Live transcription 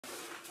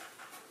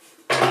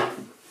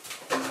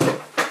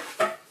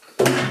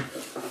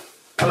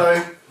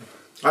Hello,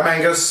 I'm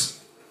Angus.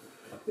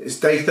 It's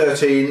day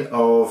 13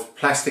 of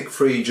Plastic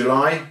Free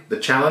July, the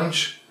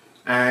challenge,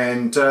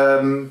 and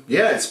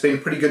yeah, it's been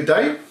a pretty good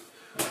day.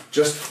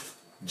 Just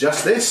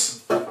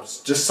this,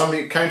 it's just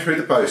something that came through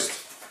the post.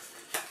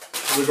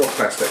 We've got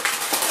plastic.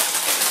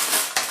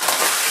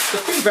 The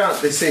thing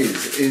about this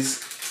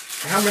is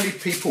how many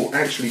people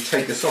actually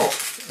take this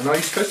off, and are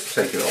you supposed to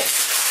take it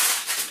off?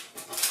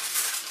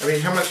 I mean,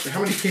 how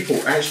many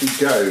people actually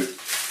go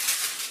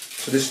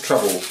to this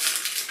trouble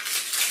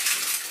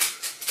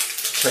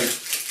to take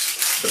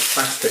the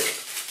plastic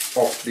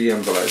off the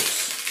envelopes?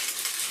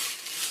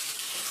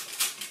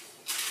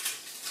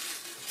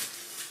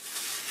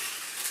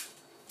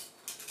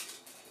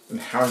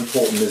 And how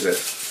important is it?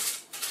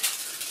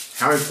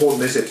 How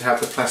important is it to have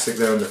the plastic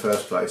there in the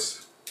first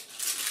place?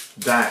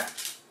 That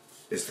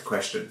is the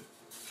question.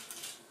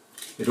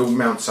 It all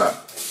mounts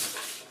up.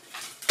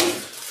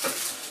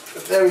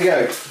 But there we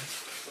go.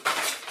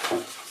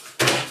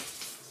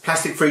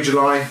 Plastic Free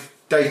July,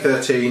 day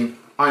 13.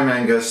 I'm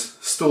Angus,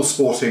 still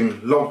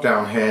sporting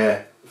lockdown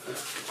hair.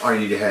 I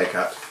need a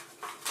haircut.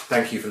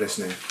 Thank you for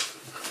listening.